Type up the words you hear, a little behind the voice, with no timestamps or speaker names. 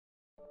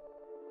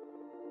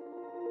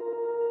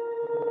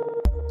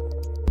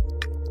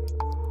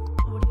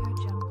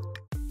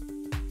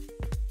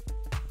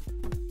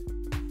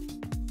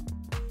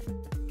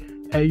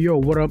Hey yo,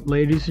 what up,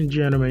 ladies and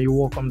gentlemen? You're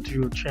welcome to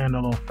your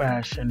channel of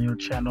fashion, your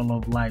channel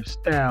of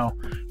lifestyle,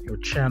 your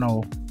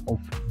channel of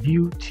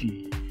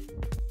beauty.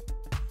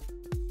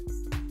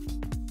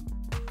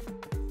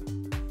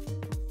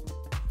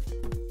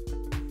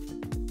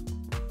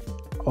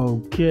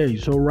 Okay,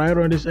 so right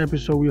on this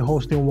episode, we're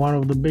hosting one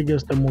of the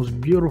biggest and most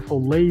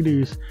beautiful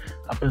ladies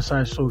up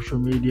inside social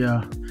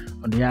media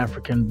on the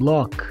African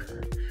block.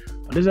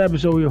 On this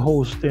episode, we're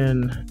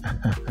hosting,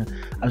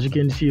 as you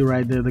can see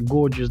right there, the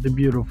gorgeous, the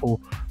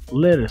beautiful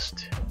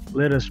littest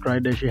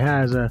right there. She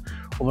has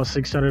over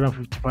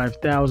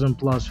 655,000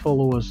 plus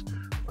followers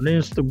on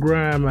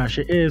Instagram.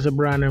 She is a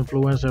brand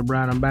influencer,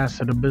 brand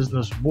ambassador,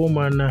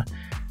 businesswoman,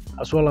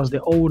 as well as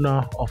the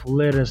owner of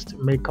Littest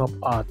Makeup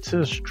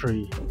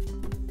Artistry.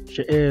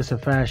 She is a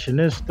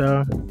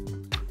fashionista.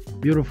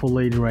 Beautiful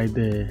lady right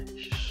there.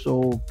 She's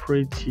so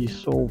pretty,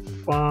 so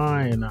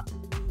fine.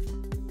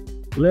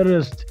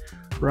 Littest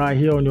right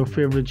here on your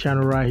favorite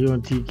channel, right here on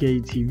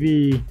TK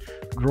TV.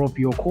 Drop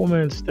your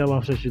comments, tell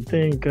us what you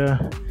think.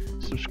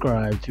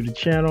 Subscribe to the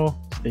channel.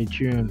 Stay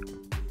tuned.